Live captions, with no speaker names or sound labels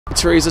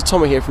Theresa,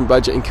 Tommy here from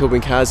Budget and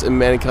Kilburn Cars in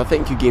Manukau.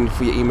 Thank you again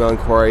for your email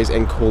inquiries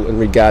and call in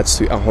regards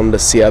to our Honda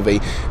CR-V.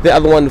 The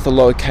other one with the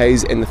lower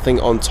Ks and the thing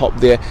on top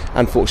there,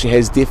 unfortunately,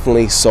 has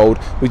definitely sold.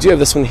 We do have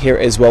this one here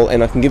as well,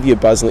 and I can give you a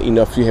buzz and let you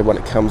know if you have one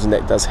that comes, and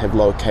that does have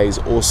lower Ks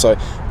also.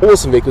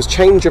 Awesome vehicles,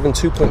 chain-driven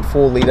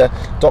 2.4 litre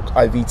Doc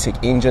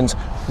iVTEC engines,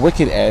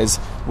 wicked as.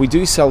 We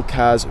do sell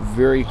cars,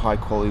 very high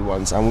quality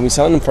ones. We've been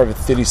selling them for over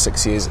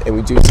 36 years, and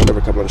we do deliver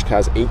a couple of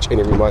cars each and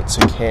every month,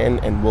 so can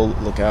and will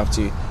look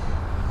after you.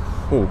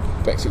 Ooh,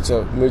 back seats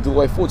are moved all the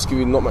way forward to give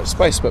you not much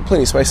space, but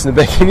plenty of space in the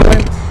back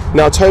anyway.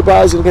 Now, tow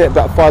bars, you're looking at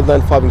about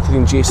 595,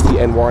 including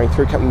GST and wiring,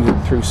 through a company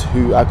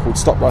who are called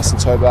Stop Rice and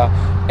Tow Bar,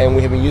 and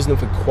we have been using them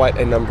for quite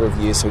a number of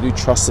years, so we do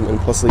trust them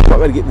implicitly. You might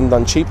be able to get them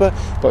done cheaper,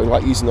 but we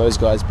like using those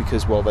guys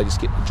because, well, they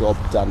just get the job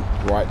done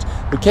right.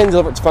 We can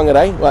deliver it to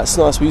Whangarei. Well, that's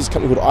nice. We use a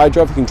company called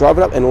iDrive who can drive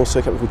it up, and also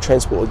a company called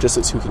Transport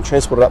Logistics who can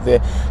transport it up there.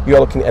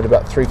 You're looking at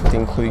about $350,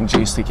 including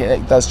GST.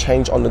 It does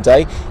change on the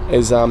day,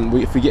 as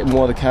if we get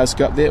more of the cars to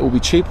go up there, it will be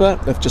cheaper.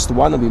 If just the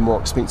one, it'll be more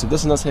expensive.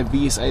 This one does have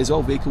VSA as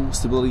well, Vehicle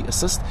Stability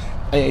Assist.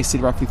 AA said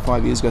roughly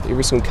 5 years ago that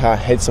every single car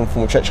had some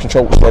form of traction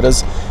control, which that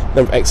is. The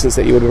number of accidents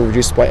that you would have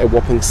reduced by a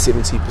whopping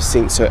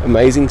 70%. So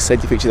amazing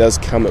safety feature does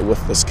come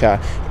with this car.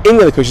 Any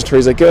other questions,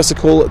 Theresa, give us a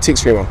call,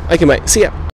 text your email. Okay mate, see ya.